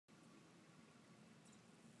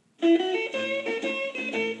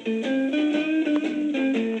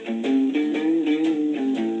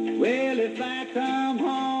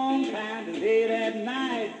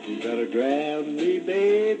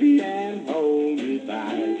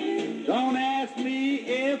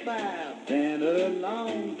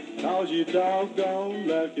'cause you doggone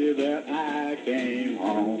lucky that I came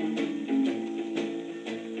home.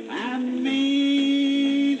 I'm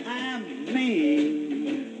mean,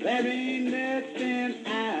 there ain't nothing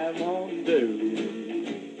I won't do.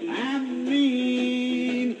 I'm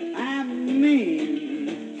mean,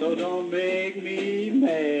 so don't make me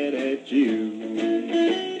mad at you.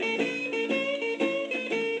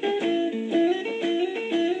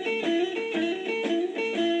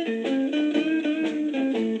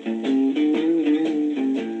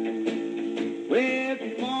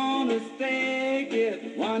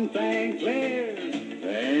 One thing clear,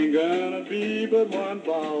 there ain't gonna be but one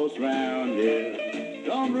boss round here.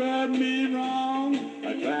 Don't rub me wrong,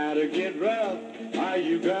 I try to get rough. Are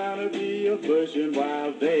you gonna be a pushing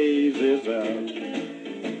while days is up?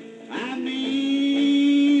 I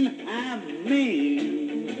mean,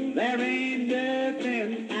 there ain't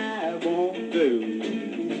nothing I won't do.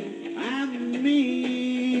 I'm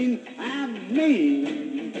mean,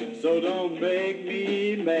 so don't make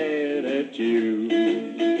me mad at you.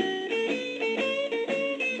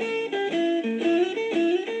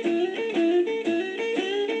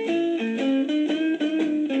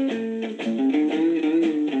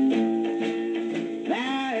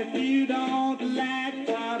 Now, if you don't like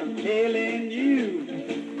what I'm telling you,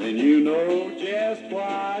 then you know just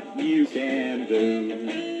what you can do.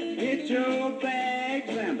 Get your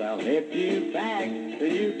bags and I'll help you pack.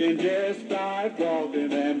 Then you can just start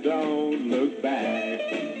walking and don't look back.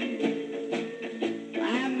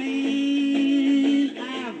 I mean,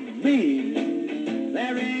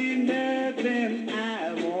 there ain't nothing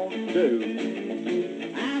I won't do.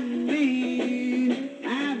 I'm mean,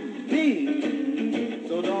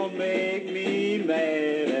 so don't make me mad.